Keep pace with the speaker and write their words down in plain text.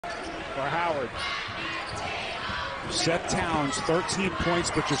for Howard. Seth Towns, 13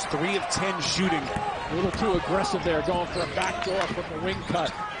 points, but just 3 of 10 shooting. A little too aggressive there, going for a backdoor from the wing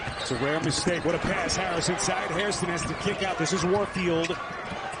cut. It's a rare mistake. What a pass. Harris inside. Hairston has to kick out. This is Warfield.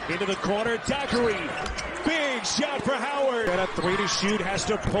 Into the corner. Dockery. Big shot for Howard. Got a 3 to shoot. Has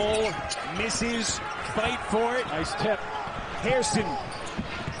to pull. Misses. Fight for it. Nice tip. Hairston.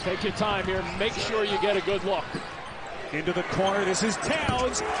 Take your time here. Make sure you get a good look. Into the corner. This is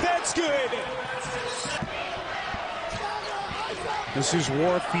Towns. That's good. This is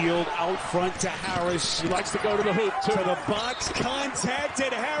Warfield out front to Harris. He likes to go to the hoop, too. To the box. Contact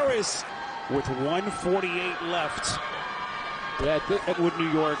at Harris. With 1:48 left. Yeah, Edward, New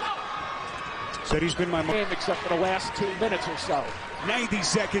York. Said he's been my game except for the last 2 minutes or so. 90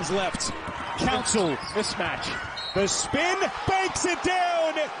 seconds left. Council. Mismatch. The spin. Banks it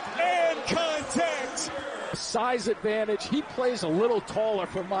down. And contact. Size advantage. He plays a little taller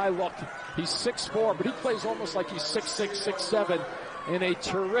for my look. He's 6'4", but he plays almost like he's 6'6", 6'7", in a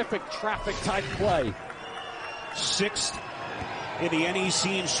terrific traffic-type play. 6th in the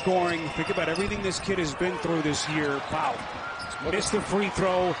NEC in scoring. Think about everything this kid has been through this year. Wow. Missed the free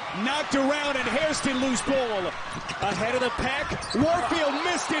throw. Knocked around, and Hairston loose ball. Ahead of the pack. Warfield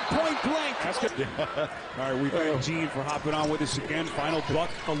missed it point blank. That's good. Yeah. All right, we thank Gene for hopping on with us again. Final buck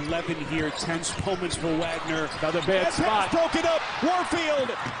 11 here. Tense moments for Wagner. Another bad spot. Broken up.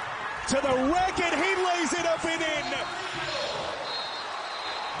 Warfield to the racket. He lays it up and in.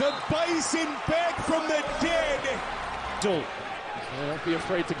 The Bison back from the dead. Don't be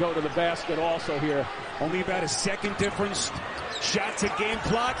afraid to go to the basket also here. Only about a second difference. Shot to game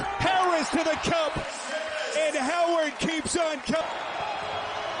clock. Harris to the cup. And Howard keeps on cup.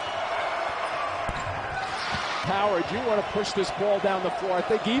 Howard, you want to push this ball down the floor. I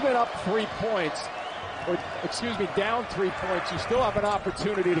think even up 3 points, or excuse me, down 3 points, you still have an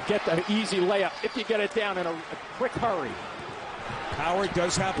opportunity to get the easy layup if you get it down in a quick hurry. Howard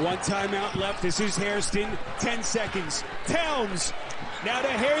does have 1 timeout left. This is Hairston. 10 seconds. Towns. Now to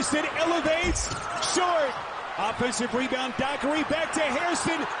Hairston. Elevates. Short. Offensive rebound. Dockery. Back to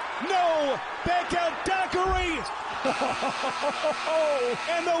Hairston. No. Back out. Dockery.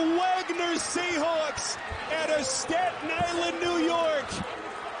 And the Wagner Seahawks out of Staten Island, New York,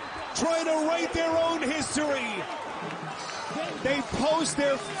 trying to write their own history. They post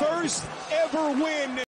their first ever win.